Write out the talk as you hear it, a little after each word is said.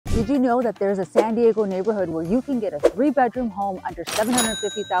Did you know that there's a San Diego neighborhood where you can get a 3-bedroom home under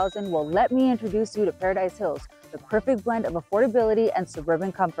 $750,000? Well, let me introduce you to Paradise Hills, the perfect blend of affordability and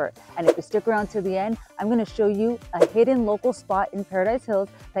suburban comfort. And if you stick around to the end, I'm going to show you a hidden local spot in Paradise Hills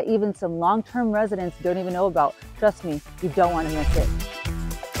that even some long-term residents don't even know about. Trust me, you don't want to miss it.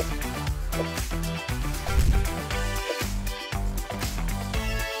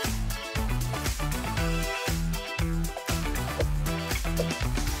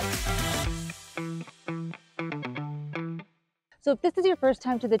 So if this is your first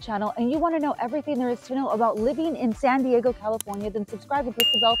time to the channel and you want to know everything there is to know about living in San Diego, California, then subscribe and click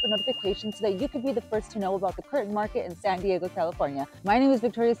the bell for notifications so that you can be the first to know about the current market in San Diego, California. My name is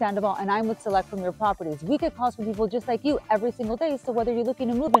Victoria Sandoval and I'm with Select From Your Properties. We get calls from people just like you every single day. So whether you're looking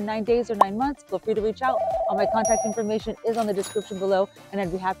to move in 9 days or 9 months, feel free to reach out. All my contact information is on the description below and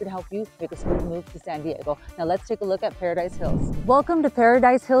I'd be happy to help you make a smooth move to San Diego. Now let's take a look at Paradise Hills. Welcome to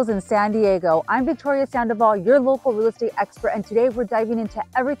Paradise Hills in San Diego. I'm Victoria Sandoval, your local real estate expert, and today we're diving into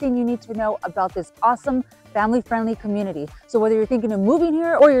everything you need to know about this awesome family-friendly community. So whether you're thinking of moving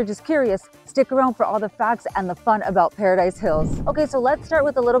here or you're just curious, stick around for all the facts and the fun about Paradise Hills. Okay, so let's start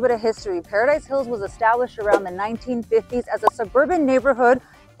with a little bit of history. Paradise Hills was established around the 1950s as a suburban neighborhood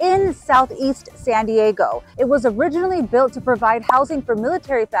in southeast San Diego. It was originally built to provide housing for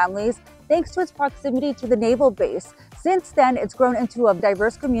military families thanks to its proximity to the naval base. Since then, it's grown into a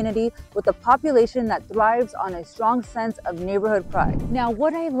diverse community with a population that thrives on a strong sense of neighborhood pride. Now,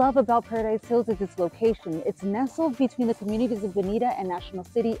 what I love about Paradise Hills is its location. It's nestled between the communities of Bonita and National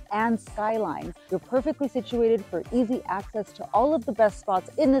City and Skyline. You're perfectly situated for easy access to all of the best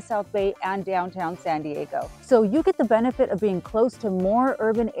spots in the South Bay and downtown San Diego. So you get the benefit of being close to more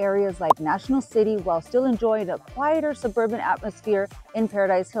urban areas like National City while still enjoying a quieter suburban atmosphere in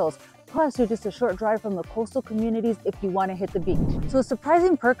Paradise Hills. Plus, you're just a short drive from the coastal communities if you want to hit the beach. So a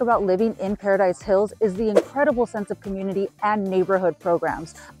surprising perk about living in Paradise Hills is the incredible sense of community and neighborhood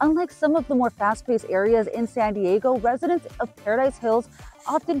programs. Unlike some of the more fast-paced areas in San Diego, residents of Paradise Hills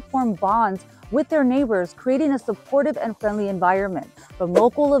often form bonds with their neighbors, creating a supportive and friendly environment. From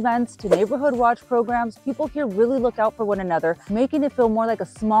local events to neighborhood watch programs, people here really look out for one another, making it feel more like a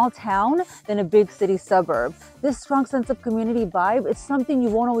small town than a big city suburb. This strong sense of community vibe is something you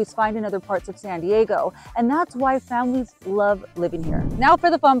won't always find in other parts of San Diego, and that's why families love living here. Now for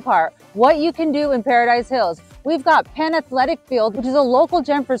the fun part, what you can do in Paradise Hills. We've got Penn Athletic Field, which is a local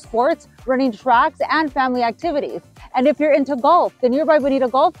gym for sports, running tracks, and family activities. And if you're into golf, the nearby Bonita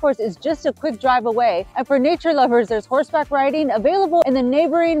Golf Course is just a quick drive away. And for nature lovers, there's horseback riding available in the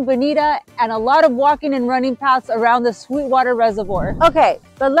neighboring Bonita and a lot of walking and running paths around the Sweetwater Reservoir. Okay,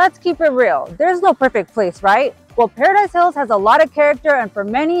 but let's keep it real. There's no perfect place, right? Well, Paradise Hills has a lot of character, and for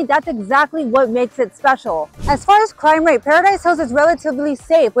many, that's exactly what makes it special. As far as crime rate, Paradise Hills is relatively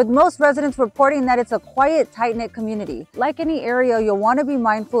safe, with most residents reporting that it's a quiet, tight-knit community. Like any area, you'll want to be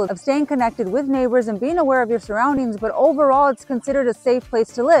mindful of staying connected with neighbors and being aware of your surroundings, but overall, it's considered a safe place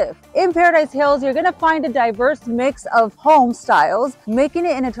to live. In Paradise Hills, you're going to find a diverse mix of home styles, making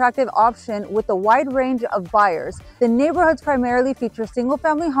it an attractive option with a wide range of buyers. The neighborhoods primarily feature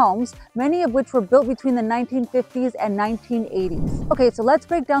single-family homes, many of which were built between the 1950s and 1980s. Okay, so let's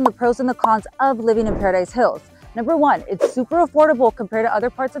break down the pros and the cons of living in Paradise Hills. Number one, it's super affordable compared to other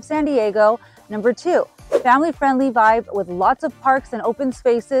parts of San Diego. Number two, family-friendly vibe with lots of parks and open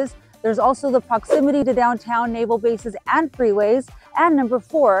spaces. There's also the proximity to downtown, naval bases, and freeways. And number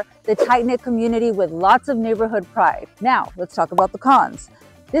four, the tight-knit community with lots of neighborhood pride. Now, let's talk about the cons.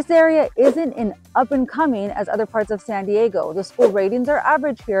 This area isn't an up and coming as other parts of San Diego. The school ratings are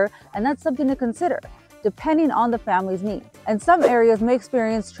average here, and that's something to consider, depending on the family's needs. And some areas may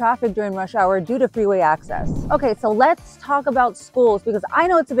experience traffic during rush hour due to freeway access. Okay, so let's talk about schools because I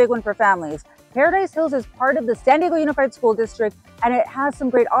know it's a big one for families. Paradise Hills is part of the San Diego Unified School District, and it has some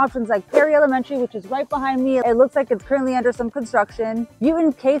great options like Perry Elementary, which is right behind me. It looks like it's currently under some construction,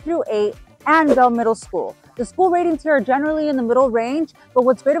 Butin K-8, and Bell Middle School. The school ratings here are generally in the middle range, but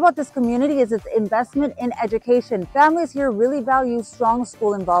what's great about this community is its investment in education. Families here really value strong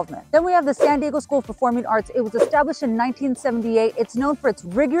school involvement. Then we have the San Diego School of Performing Arts. It was established in 1978. It's known for its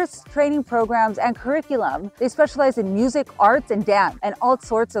rigorous training programs and curriculum. They specialize in music, arts, and dance, and all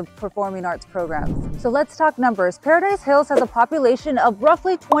sorts of performing arts programs. So let's talk numbers. Paradise Hills has a population of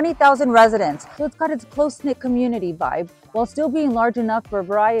roughly 20,000 residents, so it's got its close-knit community vibe, while still being large enough for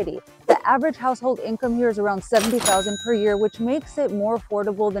variety. The average household income here is around $70,000 per year, which makes it more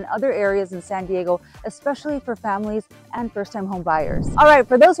affordable than other areas in San Diego, especially for families and first-time home buyers. All right,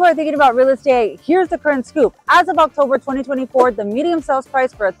 for those who are thinking about real estate, here's the current scoop. As of October 2024, the median sales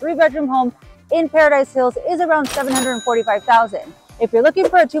price for a 3-bedroom home in Paradise Hills is around $745,000. If you're looking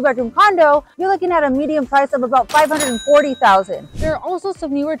for a 2-bedroom condo, you're looking at a median price of about $540,000. There are also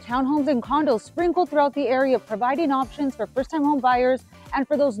some newer townhomes and condos sprinkled throughout the area, providing options for first-time home buyers and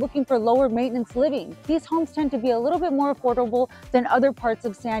for those looking for lower maintenance living. These homes tend to be a little bit more affordable than other parts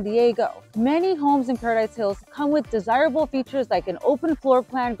of San Diego. Many homes in Paradise Hills come with desirable features like an open floor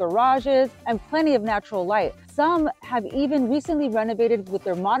plan, garages, and plenty of natural light. Some have even recently renovated with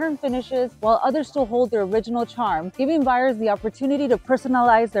their modern finishes, while others still hold their original charm, giving buyers the opportunity to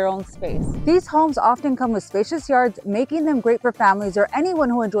personalize their own space. These homes often come with spacious yards, making them great for families or anyone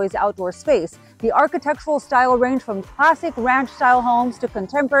who enjoys outdoor space. The architectural style range from classic ranch-style homes to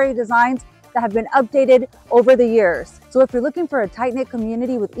contemporary designs that have been updated over the years. So if you're looking for a tight-knit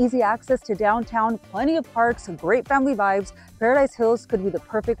community with easy access to downtown, plenty of parks, great family vibes, Paradise Hills could be the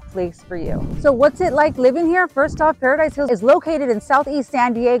perfect place for you. So what's it like living here? First off, Paradise Hills is located in Southeast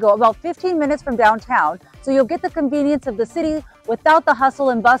San Diego, about 15 minutes from downtown. So you'll get the convenience of the city without the hustle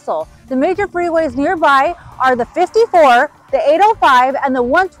and bustle. The major freeways nearby are the 54, the 805, and the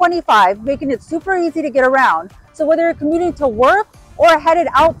 125, making it super easy to get around. So whether you're commuting to work or headed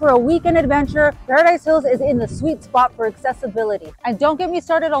out for a weekend adventure, Paradise Hills is in the sweet spot for accessibility. And don't get me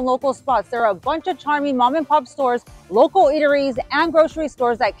started on local spots. There are a bunch of charming mom and pop stores, local eateries, and grocery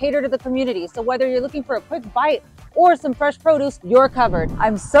stores that cater to the community. So whether you're looking for a quick bite or some fresh produce, you're covered.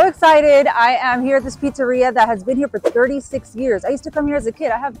 I'm so excited. I am here at this pizzeria that has been here for 36 years. I used to come here as a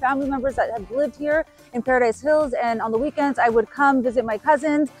kid. I have family members that have lived here in Paradise Hills, and on the weekends I would come visit my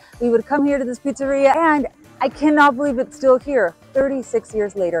cousins. We would come here to this pizzeria, and I cannot believe it's still here 36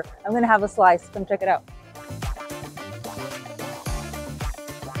 years later. I'm gonna have a slice. Come check it out.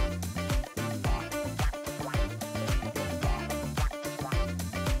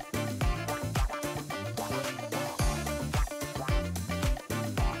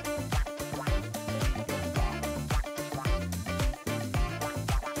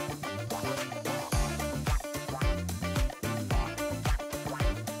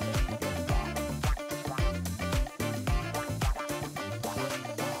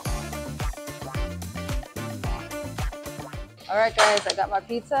 All right, guys, I got my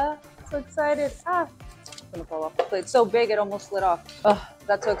pizza. So excited. I'm gonna fall off the plate. It's so big, it almost slid off. Oh,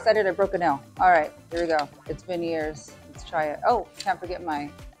 got so excited, I broke a nail. All right, here we go. It's been years. Let's try it. Oh, can't forget my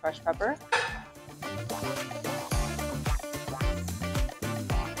fresh pepper.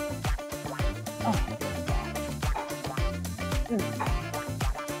 Oh.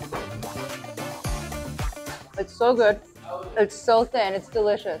 It's so good. It's so thin, it's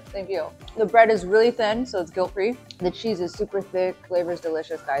delicious. Thank you. The bread is really thin, so it's guilt-free. The cheese is super thick, flavor is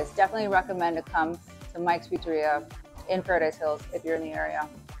delicious, guys. Definitely recommend to come to Mike's Pizzeria in Paradise Hills if you're in the area.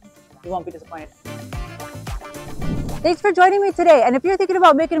 You won't be disappointed. Thanks for joining me today. And if you're thinking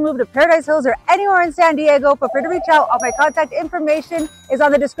about making a move to Paradise Hills or anywhere in San Diego, feel free to reach out. All my contact information is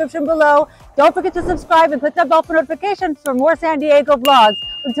on the description below. Don't forget to subscribe and click that bell for notifications for more San Diego vlogs.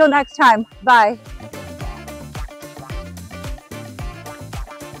 Until next time, bye.